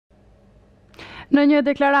Në një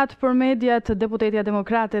deklaratë për mediat, deputetja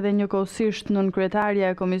demokrate dhe njëkohësisht nënkryetaria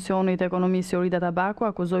e Komisionit Ekonomisë Jorida Tabaku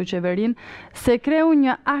akuzoi qeverinë se kreu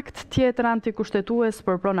një akt tjetër antikushtetues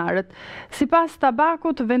për pronarët. Sipas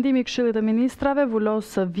Tabakut, vendimi i Këshillit të Ministrave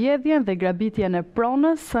vulos vjedhjen dhe grabitjen e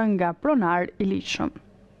pronës nga pronar i ligjshëm.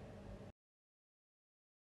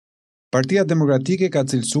 Partia Demokratike ka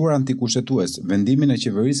cilësuar antikushtetues vendimin e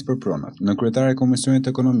qeverisë për pronat. Nënkryetare e Komisionit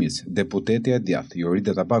të Ekonomisë, deputetja e djathtë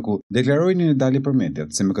Jorida Tabaku deklaroi në një dalje për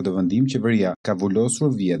mediat se me këtë vendim qeveria ka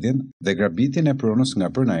vulosur vjedhjen dhe grabitjen e pronës nga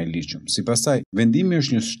pronari i ligjshëm. Sipas saj, vendimi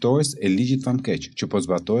është një shtojës e ligjit famkeq që po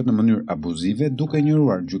zbatohet në mënyrë abuzive duke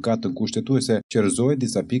injoruar gjykatën kushtetuese që rrëzohet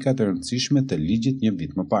disa pika të rëndësishme të ligjit një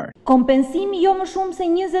vit më parë. Kompensimi jo më shumë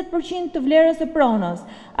se 20% të vlerës së pronës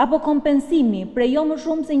apo kompensimi prej jo më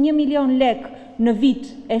shumë se 1 milion lek në vit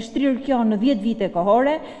e shtrirë kjo në 10 vite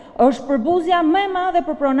kohore, është përbuzja më e madhe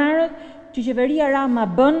për pronarët që qeveria Rama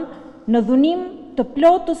bën në dhunim të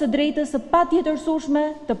plotë të së drejtës së patjetërsueshme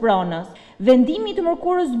të pronës. Vendimi të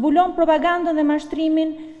mërkurës zbulon propagandën dhe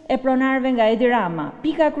mashtrimin e pronarëve nga Edi Rama.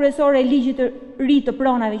 Pika kryesore e ligjit të ri të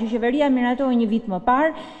pronave që qeveria miratoi një vit më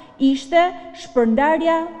parë ishte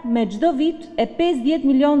shpërndarja me çdo vit e 50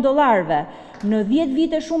 milion dollarëve. Në 10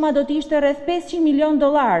 vite shuma do të ishte rreth 500 milion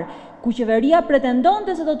dollar, ku qeveria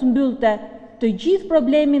pretendonte se do të mbyllte të gjithë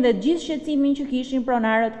problemin dhe të gjithë shqetësimin që kishin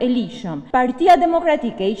pronarët e ligjshëm. Partia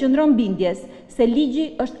Demokratike i qëndron bindjes se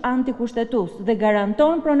ligji është antikushtetues dhe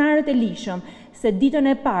garanton pronarët e ligjshëm se ditën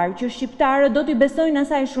e parë që shqiptarët do t'i besojnë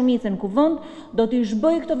asaj shumicën kuvend, do t'i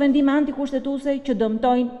zhbojë këto vendime antikushtetuese që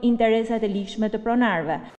dëmtojnë interesat e ligjshme të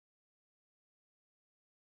pronarëve.